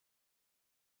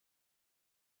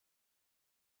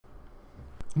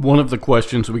One of the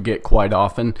questions we get quite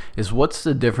often is what's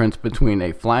the difference between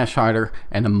a flash hider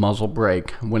and a muzzle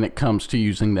brake when it comes to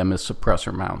using them as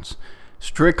suppressor mounts.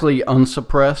 Strictly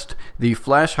unsuppressed, the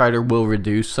flash hider will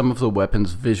reduce some of the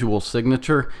weapon's visual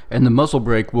signature and the muzzle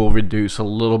brake will reduce a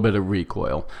little bit of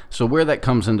recoil. So where that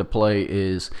comes into play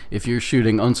is if you're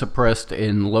shooting unsuppressed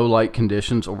in low light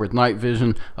conditions or with night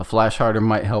vision, a flash hider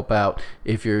might help out.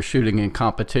 If you're shooting in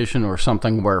competition or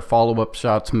something where follow-up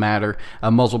shots matter, a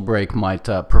muzzle brake might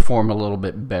perform a little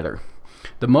bit better.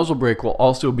 The muzzle brake will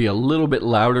also be a little bit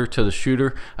louder to the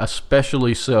shooter,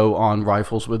 especially so on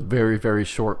rifles with very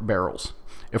short barrels.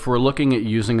 If we're looking at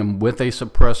using them with a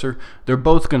suppressor, they're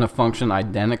both going to function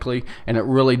identically, and it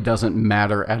really doesn't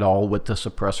matter at all with the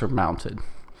suppressor mounted.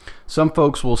 Some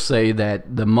folks will say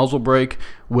that the muzzle brake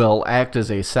will act as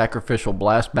a sacrificial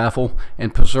blast baffle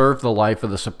and preserve the life of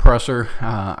the suppressor.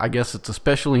 I guess it's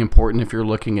especially important if you're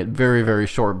looking at very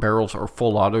short barrels or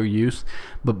full auto use,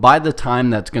 but by the time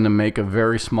that's going to make a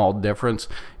very small difference,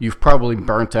 you've probably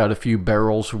burnt out a few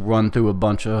barrels, run through a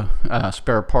bunch of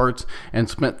spare parts, and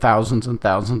spent thousands and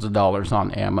thousands of dollars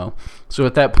on ammo. So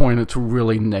at that point, it's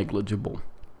really negligible.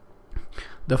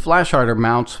 The flash hider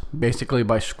mounts basically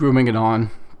by screwing it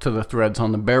on to the threads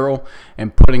on the barrel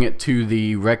and putting it to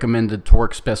the recommended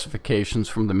torque specifications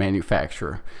from the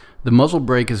manufacturer. The muzzle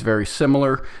brake is very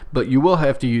similar, but you will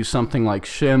have to use something like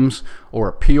shims or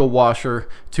a peel washer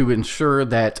to ensure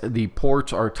that the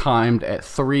ports are timed at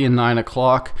 3 and 9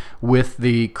 o'clock with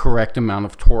the correct amount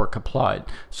of torque applied.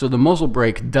 So the muzzle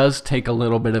brake does take a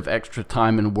little bit of extra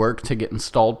time and work to get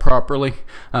installed properly.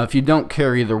 If you don't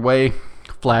care either way,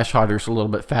 flash hider's a little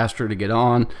bit faster to get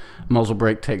on, muzzle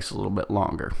brake takes a little bit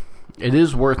longer. It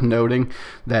is worth noting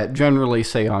that generally,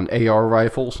 say on AR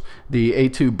rifles, the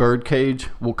A2 birdcage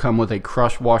will come with a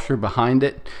crush washer behind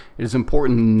it. It is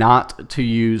important not to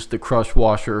use the crush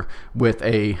washer with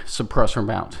a suppressor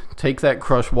mount. Take that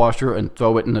crush washer and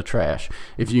throw it in the trash.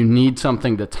 If you need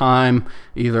something to time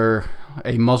either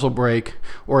a muzzle brake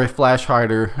or a flash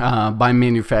hider by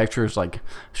manufacturers like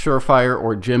Surefire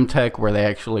or Gemtech, where they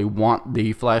actually want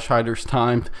the flash hiders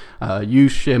timed,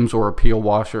 use shims or a peel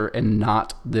washer and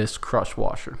not this crush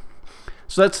washer.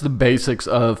 So that's the basics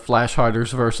of flash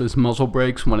hiders versus muzzle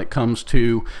brakes when it comes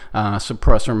to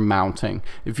suppressor mounting.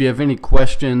 If you have any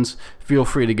questions, feel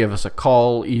free to give us a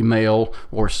call, email,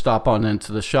 or stop on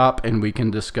into the shop and we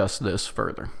can discuss this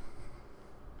further.